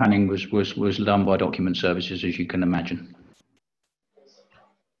detailed planning was done by document services, as you can imagine.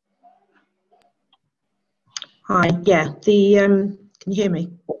 Hi. Yeah. Can you hear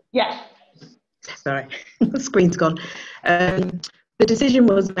me? Yeah. Sorry, the screen's gone. The decision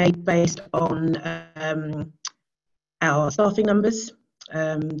was made based on our staffing numbers,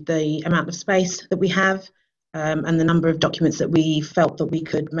 the amount of space that we have, and the number of documents that we felt that we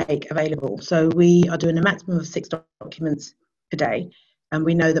could make available. So we are doing a maximum of 6 documents per day. And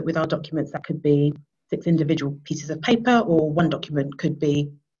we know that with our documents, that could be 6 individual pieces of paper, or 1 document could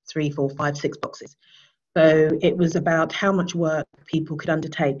be 3, 4, 5, 6 boxes. So it was about how much work people could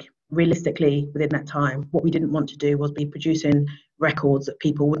undertake realistically within that time. What we didn't want to do was be producing records that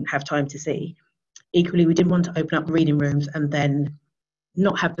people wouldn't have time to see. Equally, we didn't want to open up reading rooms and then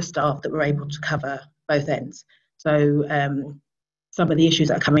not have the staff that were able to cover both ends. So some of the issues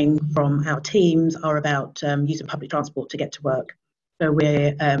that are coming from our teams are about using public transport to get to work. So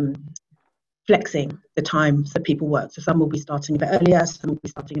we're flexing the times that people work. So some will be starting a bit earlier, some will be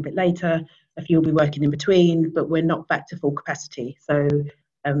starting a bit later, a few will be working in between, but we're not back to full capacity. So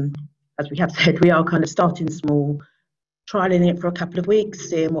as we have said, we are kind of starting small, trialing it for a couple of weeks,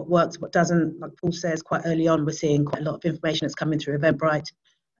 seeing what works, what doesn't. Like Paul says, quite early on, we're seeing quite a lot of information that's coming through Eventbrite,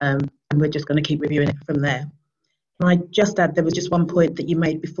 and we're just going to keep reviewing it from there. And I just add, there was just one point that you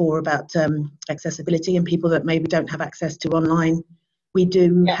made before about accessibility and people that maybe don't have access to online. We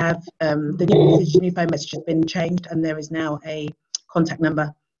do have the new phone message has been changed, and there is now a contact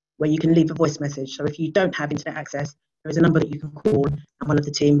number where you can leave a voice message. So if you don't have internet access, there is a number that you can call, and one of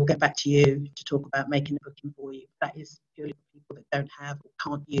the team will get back to you to talk about making the booking for you. That is purely for people that don't have or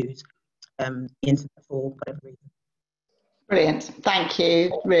can't use the internet for whatever reason. Brilliant, thank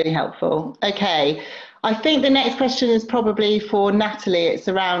you, really helpful. Okay, I think the next question is probably for Natalie. It's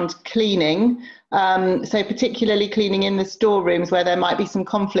around cleaning. So particularly cleaning in the storerooms where there might be some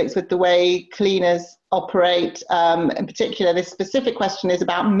conflicts with the way cleaners operate. In particular, this specific question is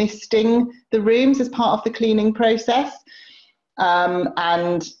about misting the rooms as part of the cleaning process,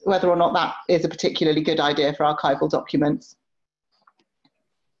 and whether or not that is a particularly good idea for archival documents.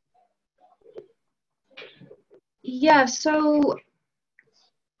 Yeah, so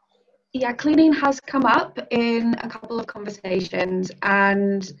cleaning has come up in a couple of conversations,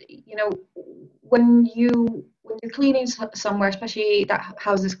 and when you're cleaning somewhere, especially that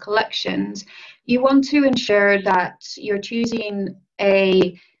houses collections, you want to ensure that you're choosing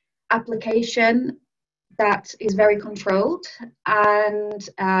a application that is very controlled and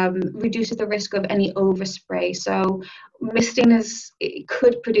reduces the risk of any overspray. So misting it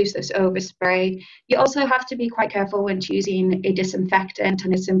could produce this overspray. You also have to be quite careful when choosing a disinfectant,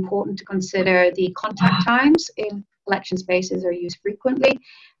 and it's important to consider the contact times in collection spaces are used frequently,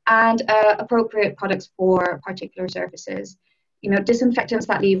 and appropriate products for particular surfaces. You know, disinfectants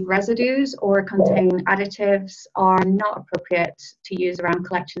that leave residues or contain additives are not appropriate to use around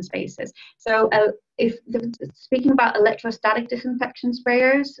collection spaces. So speaking about electrostatic disinfection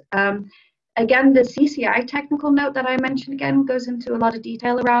sprayers, again, the CCI technical note that I mentioned again goes into a lot of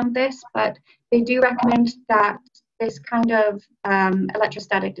detail around this, but they do recommend that this kind of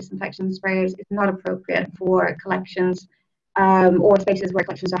electrostatic disinfection sprayers is not appropriate for collections or spaces where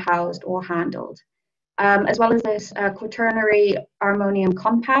collections are housed or handled. As well as this, quaternary ammonium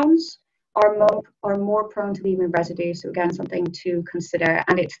compounds are more prone to leaving residue. So again, something to consider.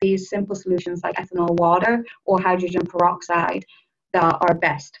 And it's these simple solutions like ethanol water or hydrogen peroxide that are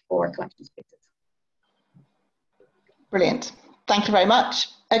best for collection spaces. Brilliant. Thank you very much.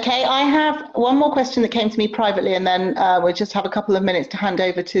 Okay, I have one more question that came to me privately, and then we'll just have a couple of minutes to hand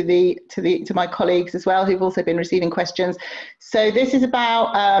over to my colleagues as well, who've also been receiving questions. So this is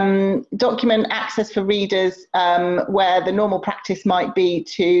about document access for readers, where the normal practice might be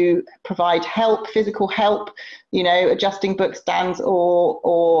to provide help, physical help, you know, adjusting book stands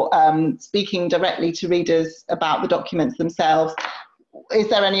or speaking directly to readers about the documents themselves. Is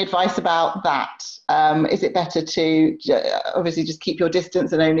there any advice about that? Is it better to obviously just keep your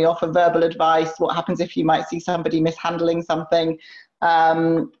distance and only offer verbal advice? What happens if you might see somebody mishandling something?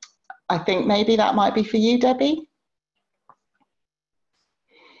 I think maybe that might be for you, Debbie.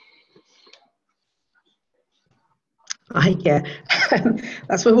 Yeah,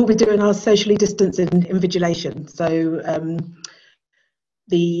 that's where we'll be doing our socially distanced invigilation. So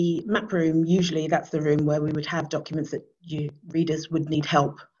the map room, usually that's the room where we would have documents that readers would need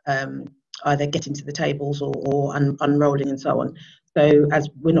help either getting to the tables or unrolling and so on. So as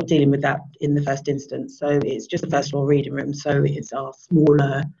we're not dealing with that in the first instance, so it's just the first floor reading room, so it's our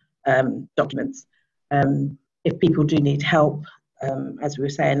smaller documents. If people do need help, as we were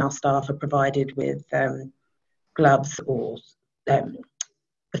saying, our staff are provided with gloves or the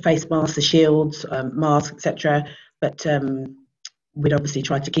face masks, the shields, masks, etc. But we'd obviously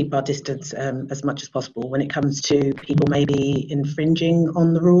try to keep our distance as much as possible. When it comes to people maybe infringing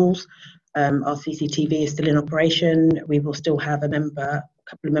on the rules, our CCTV is still in operation. We will still have a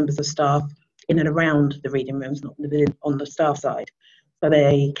couple of members of staff in and around the reading rooms, not on the staff side, so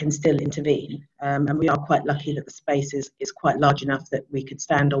they can still intervene. And we are quite lucky that the space is quite large enough that we could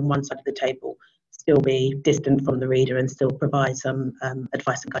stand on one side of the table, still be distant from the reader, and still provide some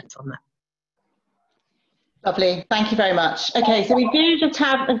advice and guidance on that. Lovely, thank you very much. Okay, so we do just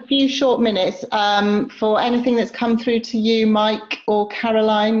have a few short minutes for anything that's come through to you, Mike or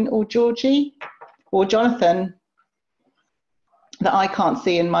Caroline or Georgie or Jonathan, that I can't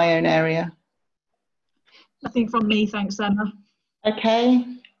see in my own area. Nothing from me, thanks, Emma. Okay,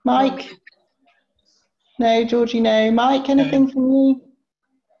 Mike? No, Georgie, no. Mike, anything from you?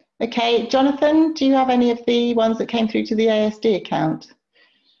 Okay, Jonathan, do you have any of the ones that came through to the ASD account?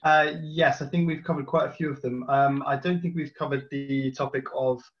 Yes, I think we've covered quite a few of them. I don't think we've covered the topic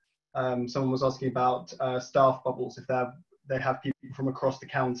of, someone was asking about staff bubbles, if they have people from across the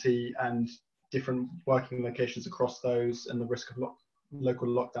county and different working locations across those, and the risk of local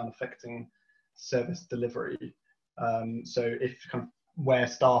lockdown affecting service delivery. So if kind of where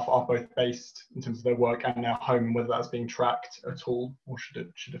staff are both based in terms of their work and their home, whether that's being tracked at all or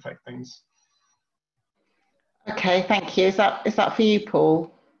should affect things. Okay, thank you. Is that for you,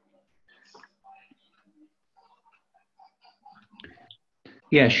 Paul?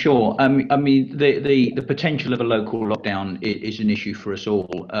 Yeah, sure. I mean, the potential of a local lockdown is an issue for us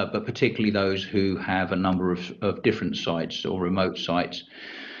all, but particularly those who have a number of different sites or remote sites.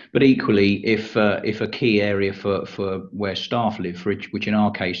 But equally, if a key area for where staff live, which in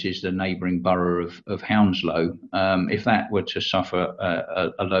our case is the neighbouring borough of Hounslow, if that were to suffer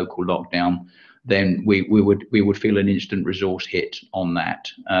a local lockdown, then we would feel an instant resource hit on that.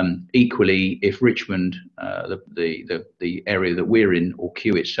 Equally, if Richmond, the area that we're in, or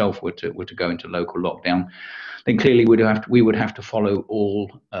Kew itself, were to go into local lockdown, then clearly we would have to follow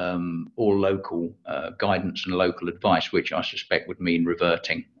all local guidance and local advice, which I suspect would mean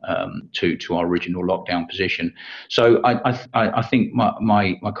reverting to our original lockdown position. So I think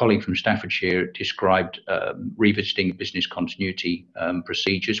my colleague from Staffordshire described revisiting business continuity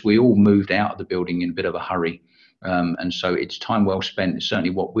procedures. We all moved out of the building in a bit of a hurry. And so it's time well spent.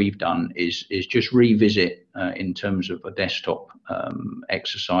 Certainly what we've done is just revisit in terms of a desktop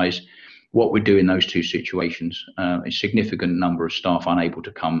exercise, what we do in those two situations. A significant number of staff unable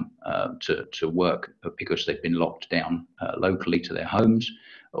to come to work because they've been locked down locally to their homes,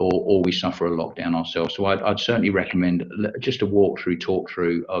 or we suffer a lockdown ourselves. So I'd certainly recommend just a talk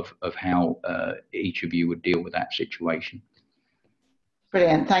through of how each of you would deal with that situation.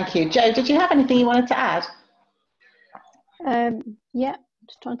 Brilliant, thank you. Jo, did you have anything you wanted to add? Yeah,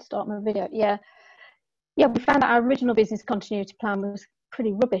 just trying to start my video. Yeah, we found that our original business continuity plan was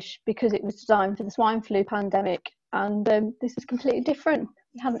pretty rubbish because it was designed for the swine flu pandemic, and this is completely different.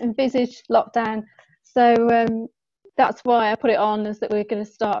 We haven't envisaged lockdown, so that's why I put it on, is that we're going to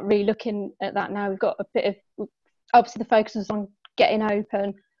start re-looking at that now. We've got a bit of, obviously the focus is on getting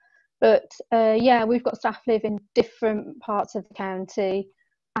open, but yeah, we've got staff live in different parts of the county.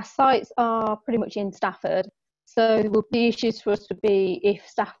 Our sites are pretty much in Stafford, so the issues for us would be if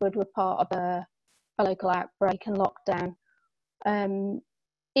Stafford were part of a local outbreak and lockdown.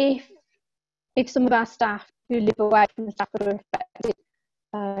 If some of our staff who live away from Stafford are affected,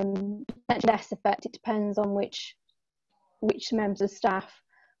 potentially less affected. It depends on which members of staff.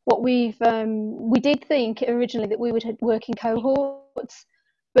 What we did think originally that we would work in cohorts,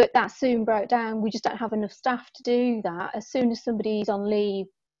 but that soon broke down. We just don't have enough staff to do that. As soon as somebody's on leave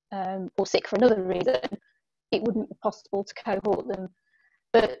or sick for another reason, it wouldn't be possible to cohort them.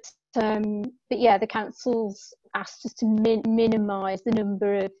 But yeah, the council's asked us to minimise the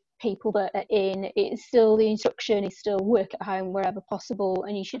number of people that are in. It's still, the instruction is still work at home wherever possible,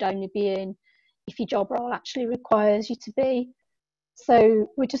 and you should only be in if your job role actually requires you to be. So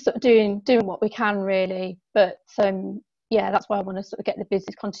we're just sort of doing what we can really. But yeah, that's why I want to sort of get the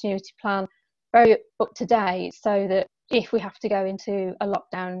business continuity plan very up to date, so that if we have to go into a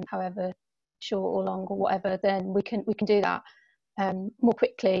lockdown, however short or long or whatever, then we can do that more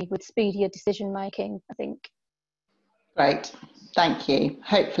quickly with speedier decision making, I think. Great, thank you.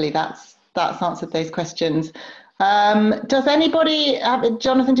 Hopefully that's answered those questions. Does anybody have,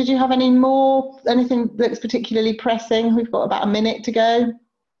 Jonathan, did you have anything that's particularly pressing? We've got about a minute to go.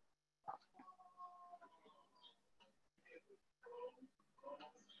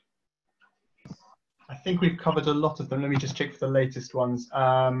 I think we've covered a lot of them. Let me just check for the latest ones.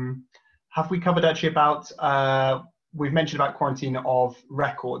 Have we covered actually about, we've mentioned about quarantine of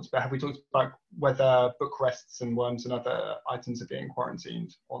records, but have we talked about whether book rests and worms and other items are being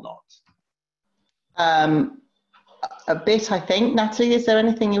quarantined or not? A bit, I think. Natalie, is there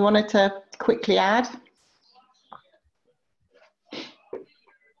anything you wanted to quickly add?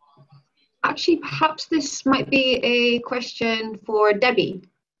 Actually, perhaps this might be a question for Debbie,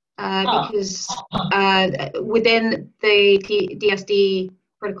 because within the DSD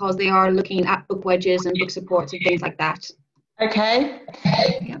protocols, they are looking at book wedges and book supports and things like that. Okay.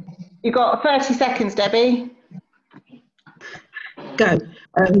 Yeah. You've got 30 seconds, Debbie. Go.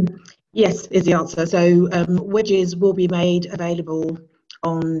 Yes is the answer. So wedges will be made available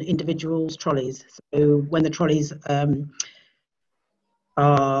on individuals' trolleys. So when the trolleys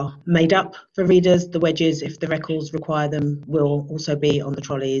are made up for readers, the wedges, if the records require them, will also be on the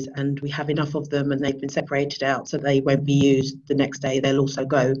trolleys, and we have enough of them and they've been separated out so they won't be used the next day. They'll also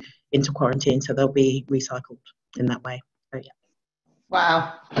go into quarantine, so they'll be recycled in that way. So, yeah.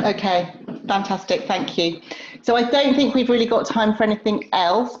 Wow, okay, fantastic, thank you. So I don't think we've really got time for anything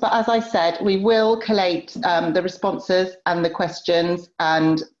else, but as I said, we will collate the responses and the questions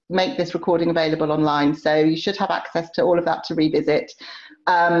and make this recording available online, so you should have access to all of that to revisit.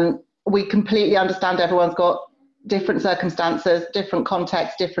 We completely understand everyone's got different circumstances, different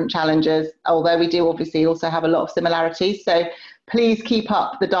contexts, different challenges, although we do obviously also have a lot of similarities. So please keep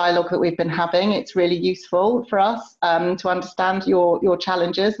up the dialogue that we've been having. It's really useful for us to understand your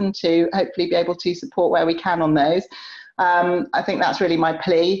challenges and to hopefully be able to support where we can on those. I think that's really my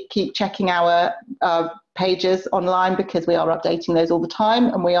plea. Keep checking our pages online, because we are updating those all the time,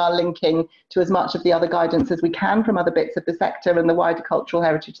 and we are linking to as much of the other guidance as we can from other bits of the sector and the wider cultural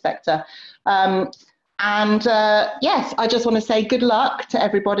heritage sector. Yes, I just want to say good luck to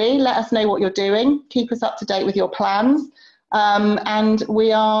everybody. Let us know what you're doing. Keep us up to date with your plans. And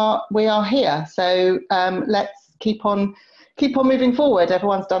we are here. So let's keep on moving forward.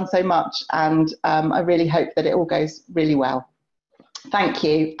 Everyone's done so much, and I really hope that it all goes really well. Thank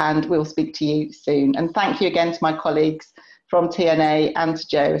you, and we'll speak to you soon. And thank you again to my colleagues from TNA and to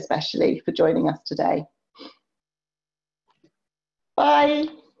Jo especially for joining us today. Bye.